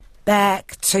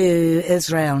back to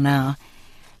Israel now,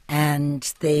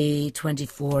 and the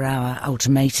 24-hour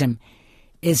ultimatum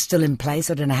is still in place.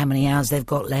 I don't know how many hours they've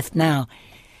got left now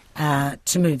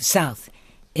to move south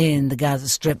in the Gaza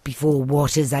Strip before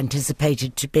what is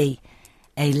anticipated to be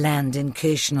a land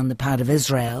incursion on the part of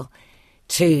Israel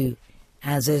to,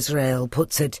 as Israel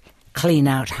puts it, clean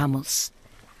out Hamas.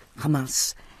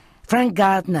 Frank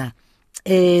Gardner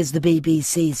is the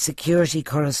BBC security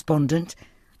correspondent.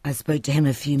 I spoke to him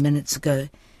a few minutes ago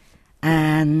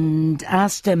and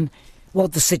asked him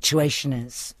what the situation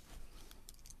is.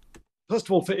 First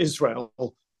of all, for Israel,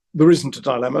 there isn't a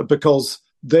dilemma because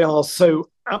they are so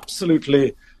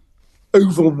absolutely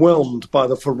overwhelmed by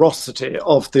the ferocity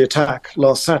of the attack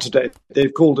last Saturday.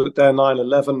 They've called it their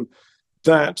 9/11,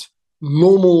 that the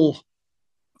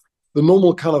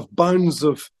normal kind of bounds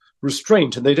of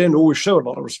restraint, and they don't always show a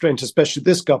lot of restraint, especially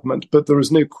this government, but there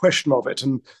is no question of it.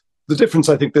 And the difference,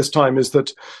 I think, this time is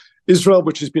that Israel,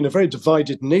 which has been a very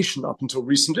divided nation up until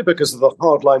recently because of the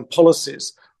hardline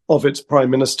policies of its prime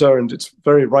minister and its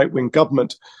very right-wing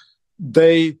government,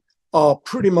 they are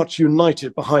pretty much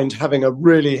united behind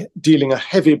dealing a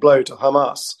heavy blow to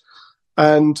Hamas.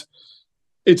 And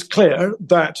it's clear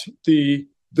that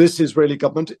this Israeli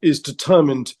government is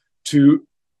determined to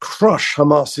crush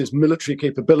Hamas's military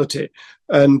capability.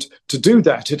 And to do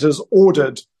that, it has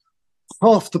ordered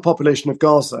half the population of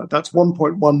Gaza, that's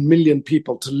 1.1 million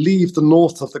people, to leave the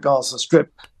north of the Gaza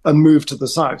Strip and move to the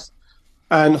south.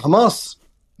 And Hamas,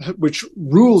 which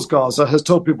rules Gaza, has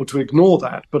told people to ignore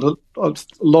that, but a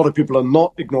lot of people are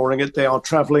not ignoring it. They are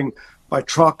traveling by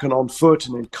truck and on foot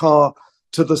and in car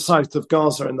to the south of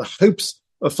Gaza in the hopes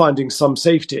of finding some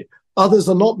safety. Others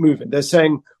are not moving. They're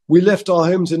saying, we left our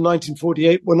homes in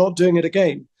 1948, we're not doing it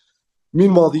again.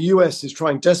 Meanwhile, the US is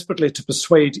trying desperately to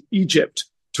persuade Egypt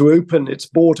to open its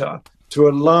border to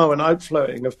allow an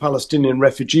outflowing of Palestinian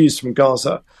refugees from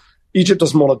Gaza. Egypt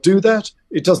doesn't want to do that.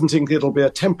 It doesn't think it'll be a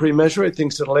temporary measure. It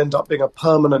thinks it'll end up being a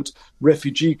permanent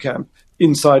refugee camp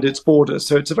inside its borders.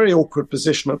 So it's a very awkward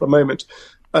position at the moment.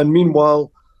 And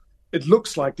meanwhile, it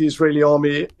looks like the Israeli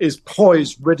army is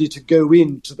poised, ready to go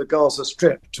into the Gaza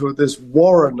Strip, to this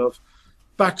warren of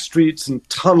back streets and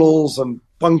tunnels and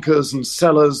bunkers and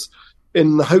cellars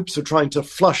in the hopes of trying to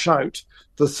flush out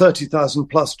the 30,000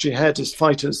 plus jihadist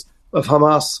fighters of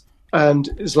Hamas and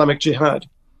Islamic Jihad.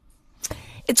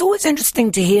 It's always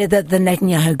interesting to hear that the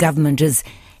Netanyahu government is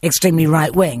extremely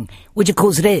right-wing, which of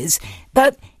course it is,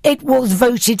 but it was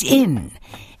voted in.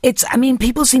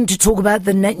 People seem to talk about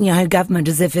the Netanyahu government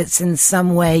as if it's in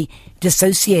some way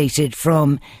dissociated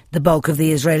from the bulk of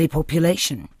the Israeli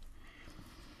population.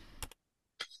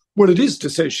 Well, it is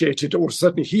dissociated, or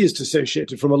certainly he is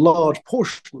dissociated from a large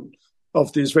portion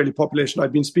of the Israeli population.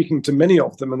 I've been speaking to many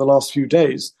of them in the last few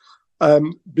days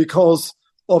because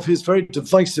of his very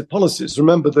divisive policies.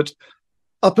 Remember that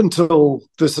up until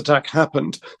this attack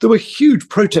happened, there were huge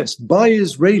protests by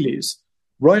Israelis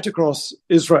right across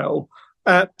Israel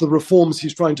at the reforms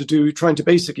he's trying to do, trying to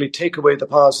basically take away the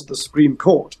powers of the Supreme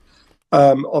Court,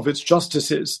 of its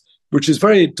justices, which is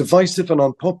very divisive and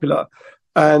unpopular.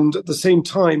 And at the same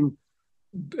time,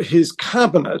 his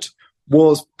cabinet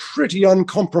was pretty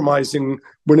uncompromising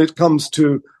when it comes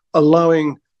to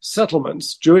allowing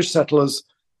settlements, Jewish settlers,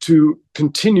 to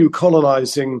continue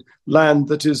colonizing land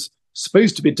that is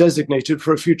supposed to be designated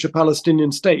for a future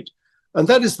Palestinian state. And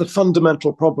that is the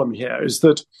fundamental problem here, is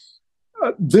that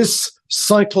this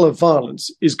cycle of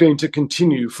violence is going to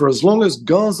continue for as long as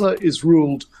Gaza is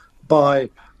ruled by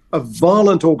a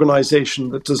violent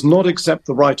organization that does not accept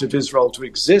the right of Israel to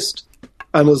exist,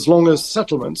 and as long as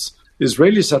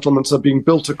Israeli settlements, are being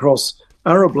built across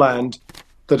Arab land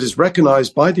that is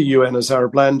recognized by the UN as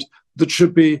Arab land that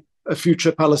should be a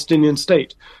future Palestinian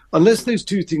state. Unless those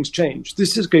two things change,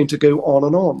 this is going to go on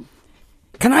and on.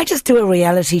 Can I just do a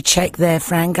reality check there,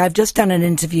 Frank? I've just done an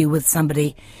interview with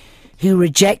somebody who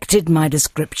rejected my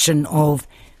description of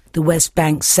the West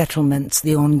Bank settlements,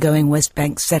 the ongoing West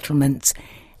Bank settlements,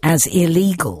 as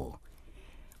illegal.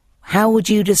 How would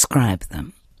you describe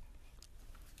them?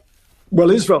 Well,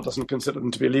 Israel doesn't consider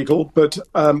them to be illegal, but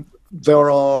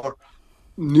there are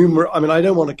numerous... I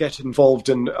don't want to get involved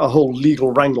in a whole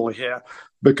legal wrangle here,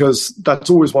 because that's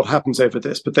always what happens over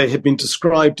this, but they have been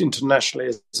described internationally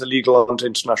as illegal under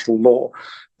international law.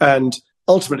 And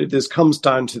ultimately, this comes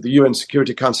down to the UN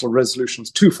Security Council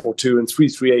resolutions 242 and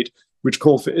 338, which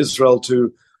call for Israel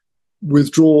to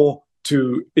withdraw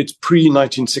to its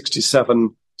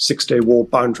pre-1967 Six-Day War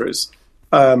boundaries.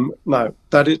 Now,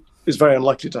 that is very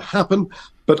unlikely to happen,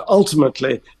 but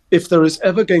ultimately, if there is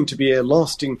ever going to be a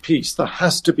lasting peace, there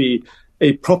has to be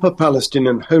a proper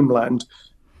Palestinian homeland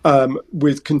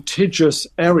with contiguous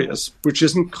areas, which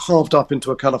isn't carved up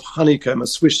into a kind of honeycomb, a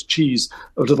Swiss cheese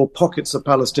of little pockets of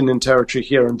Palestinian territory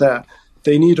here and there.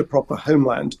 They need a proper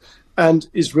homeland. And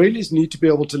Israelis need to be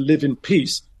able to live in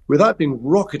peace without being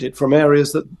rocketed from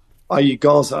areas that, i.e.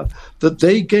 Gaza, that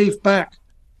they gave back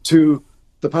to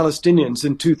the Palestinians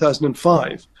in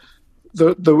 2005.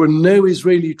 There were no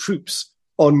Israeli troops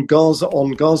on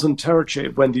Gazan territory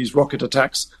when these rocket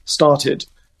attacks started.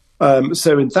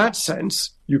 So in that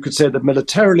sense, you could say that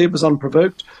militarily it was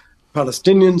unprovoked.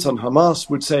 Palestinians and Hamas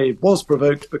would say it was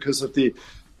provoked because of the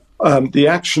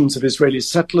actions of Israeli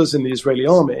settlers in the Israeli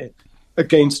army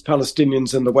against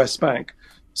Palestinians in the West Bank.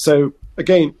 So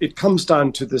again, it comes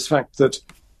down to this fact that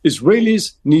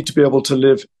Israelis need to be able to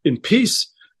live in peace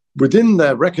within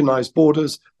their recognized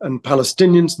borders, and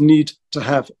Palestinians need to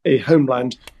have a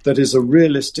homeland that is a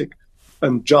realistic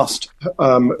and just,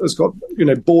 has got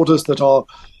borders that are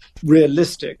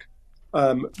realistic,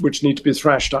 which need to be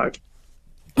thrashed out.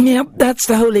 Yeah, that's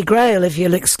the Holy Grail, if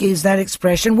you'll excuse that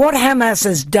expression. What Hamas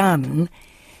has done,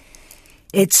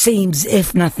 it seems,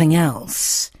 if nothing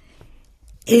else,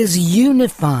 is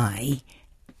unify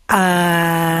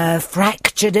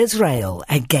fractured Israel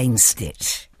against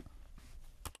it.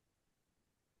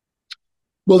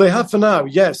 Well, they have for now,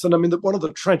 yes. And I mean, one of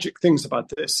the tragic things about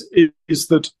this is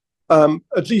that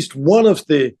at least one of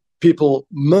the people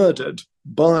murdered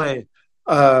by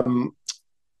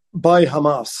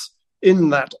Hamas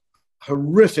in that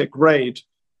horrific raid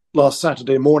last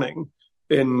Saturday morning,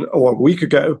 or a week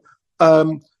ago,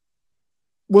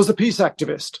 was a peace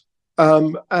activist.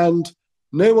 And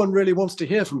no one really wants to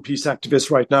hear from peace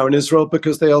activists right now in Israel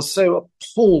because they are so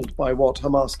appalled by what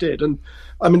Hamas did. And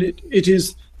I mean, it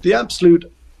is the absolute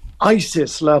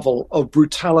ISIS level of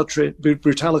brutality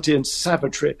and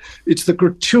savagery. It's the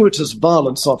gratuitous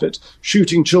violence of it,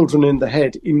 shooting children in the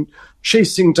head, in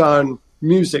chasing down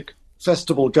music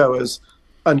festival goers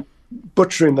and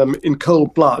butchering them in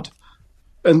cold blood.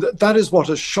 And that is what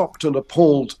has shocked and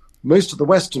appalled most of the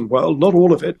Western world, not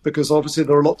all of it, because obviously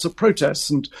there are lots of protests,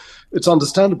 and it's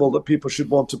understandable that people should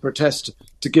want to protest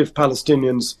to give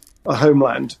Palestinians a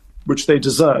homeland, which they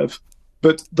deserve.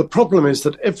 But the problem is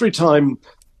that every time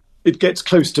it gets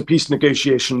close to peace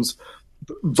negotiations,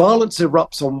 violence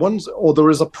erupts on one, or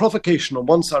there is a provocation on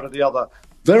one side or the other,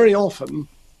 very often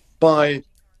by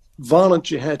violent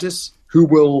jihadists who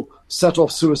will set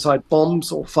off suicide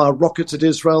bombs or fire rockets at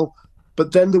Israel.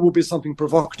 But then there will be something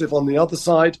provocative on the other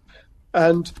side,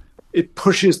 and it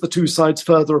pushes the two sides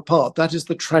further apart. That is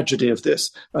the tragedy of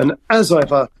this. And as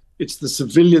ever, it's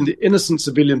the innocent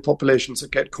civilian populations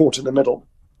that get caught in the middle.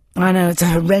 I know, it's a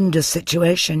horrendous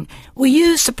situation. Were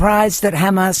you surprised that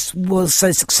Hamas was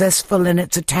so successful in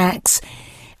its attacks?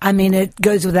 I mean, it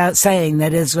goes without saying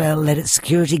that Israel let its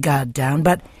security guard down,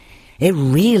 but it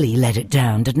really let it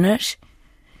down, didn't it?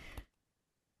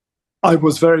 I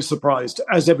was very surprised,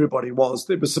 as everybody was.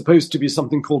 It was supposed to be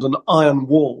something called an iron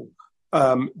wall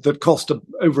that cost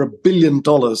over $1 billion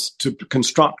to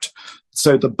construct.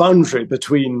 So the boundary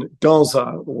between Gaza,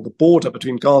 or the border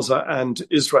between Gaza and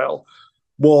Israel,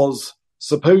 was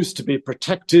supposed to be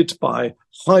protected by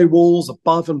high walls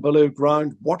above and below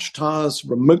ground, watchtowers,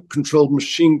 remote-controlled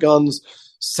machine guns,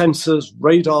 sensors,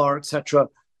 radar, etc.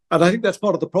 And I think that's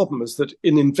part of the problem, is that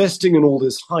in investing in all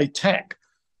this high tech,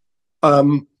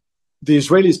 the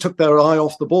Israelis took their eye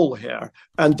off the ball here.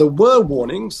 And there were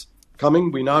warnings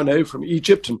coming, we now know, from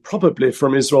Egypt and probably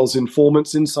from Israel's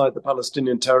informants inside the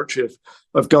Palestinian territory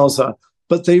of Gaza,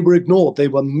 but they were ignored. They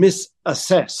were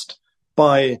misassessed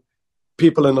by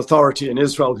people in authority in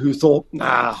Israel who thought,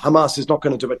 Hamas is not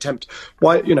going to attempt.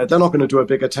 Why, they're not going to do a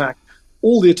big attack.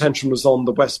 All the attention was on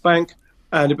the West Bank,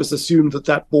 and it was assumed that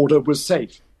that border was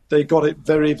safe. They got it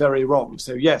very, very wrong.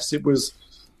 So yes, it was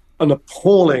an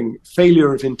appalling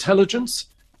failure of intelligence,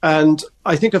 and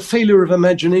I think a failure of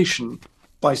imagination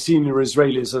by senior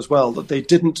Israelis as well, that they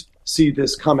didn't see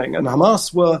this coming. And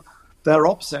Hamas their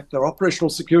OPSEC, their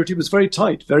operational security, was very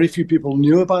tight. Very few people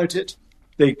knew about it.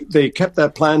 They kept their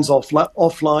plans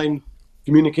offline,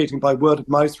 communicating by word of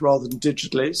mouth rather than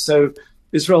digitally. So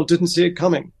Israel didn't see it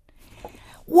coming.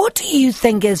 What do you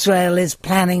think Israel is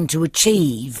planning to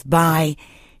achieve by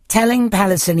telling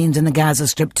Palestinians in the Gaza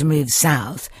Strip to move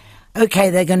south? Okay,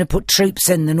 they're going to put troops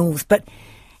in the north, but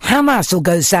Hamas will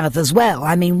go south as well.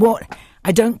 I mean,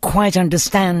 I don't quite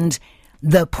understand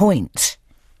the point.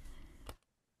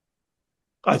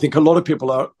 I think a lot of people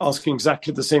are asking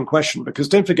exactly the same question, because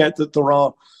don't forget that there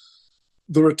are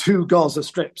two Gaza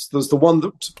strips. There's the one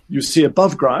that you see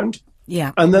above ground,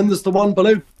 and then there's the one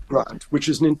below ground, which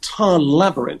is an entire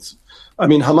labyrinth. I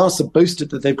mean, Hamas have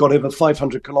boasted that they've got over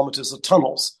 500 kilometers of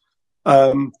tunnels,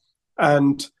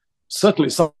 and certainly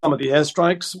some of the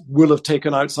airstrikes will have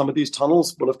taken out some of these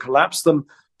tunnels, will have collapsed them,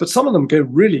 but some of them go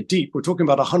really deep. We're talking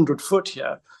about 100 foot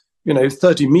here,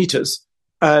 30 meters.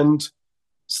 And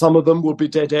some of them will be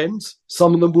dead ends.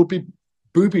 Some of them will be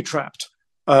booby-trapped,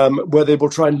 where they will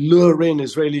try and lure in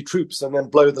Israeli troops and then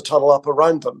blow the tunnel up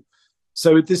around them.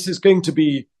 So this is going to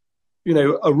be,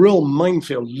 a real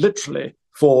minefield, literally,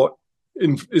 for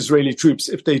Israeli troops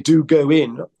if they do go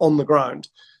in on the ground.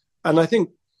 And I think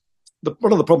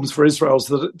one of the problems for Israel is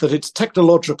that its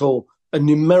technological and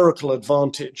numerical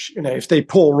advantage, if they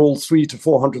pour all 300,000 to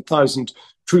 400,000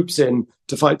 troops in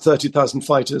to fight 30,000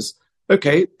 fighters,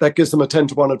 okay, that gives them a 10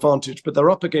 to 1 advantage, but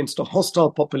they're up against a hostile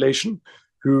population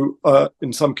who are,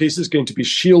 in some cases, going to be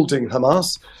shielding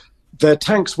Hamas. Their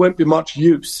tanks won't be much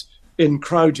use in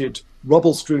crowded,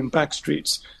 rubble-strewn back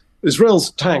streets. Israel's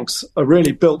tanks are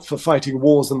really built for fighting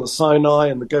wars in the Sinai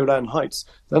and the Golan Heights.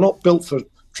 They're not built for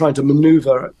trying to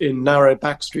maneuver in narrow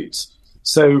back streets.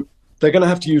 So they're going to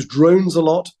have to use drones a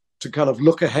lot to kind of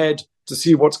look ahead to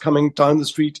see what's coming down the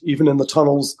street, even in the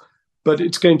tunnels. But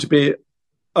it's going to be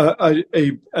an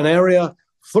area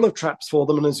full of traps for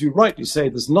them. And as you rightly say,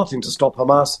 there's nothing to stop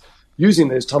Hamas using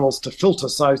those tunnels to filter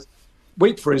south,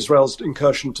 wait for Israel's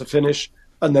incursion to finish,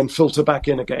 and then filter back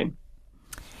in again.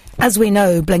 As we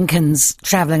know, Blinken's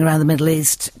travelling around the Middle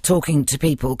East, talking to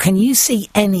people. Can you see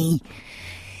any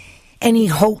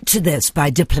halt to this by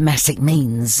diplomatic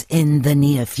means in the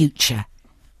near future?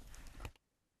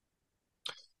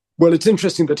 Well, it's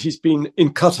interesting that he's been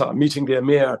in Qatar, meeting the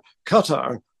Emir.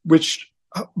 Qatar, which,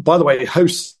 by the way,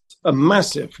 hosts a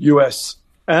massive US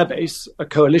airbase, a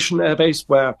coalition airbase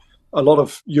where a lot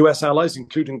of US allies,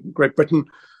 including Great Britain,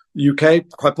 UK,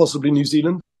 quite possibly New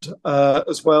Zealand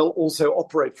as well, also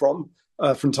operate from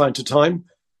time to time.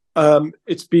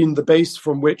 It's been the base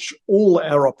from which all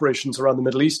air operations around the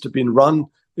Middle East have been run,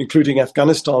 including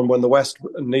Afghanistan when the West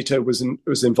and NATO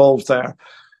was involved there.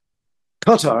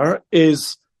 Qatar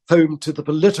is home to the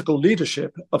political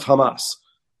leadership of Hamas.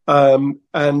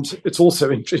 And it's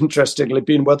also interestingly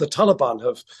been where the Taliban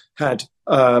have had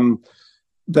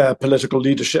their political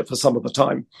leadership for some of the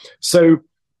time. So,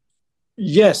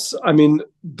 yes, I mean,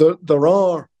 there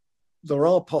are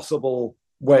possible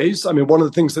ways. I mean, one of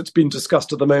the things that's been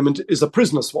discussed at the moment is a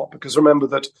prisoner swap, because remember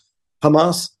that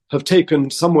Hamas have taken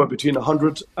somewhere between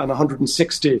 100 and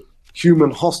 160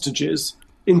 human hostages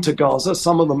into Gaza,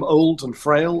 some of them old and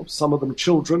frail, some of them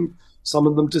children, some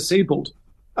of them disabled.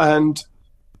 And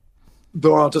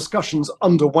there are discussions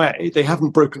underway. They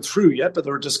haven't broken through yet, but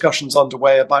there are discussions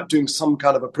underway about doing some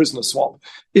kind of a prisoner swap.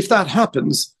 If that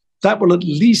happens, that will at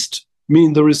least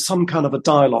mean there is some kind of a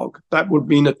dialogue. That would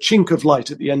mean a chink of light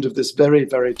at the end of this very,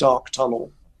 very dark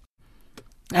tunnel.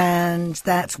 And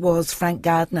that was Frank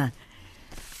Gardner,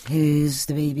 who's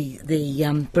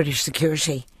the British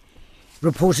security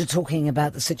reporter, talking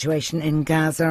about the situation in Gaza.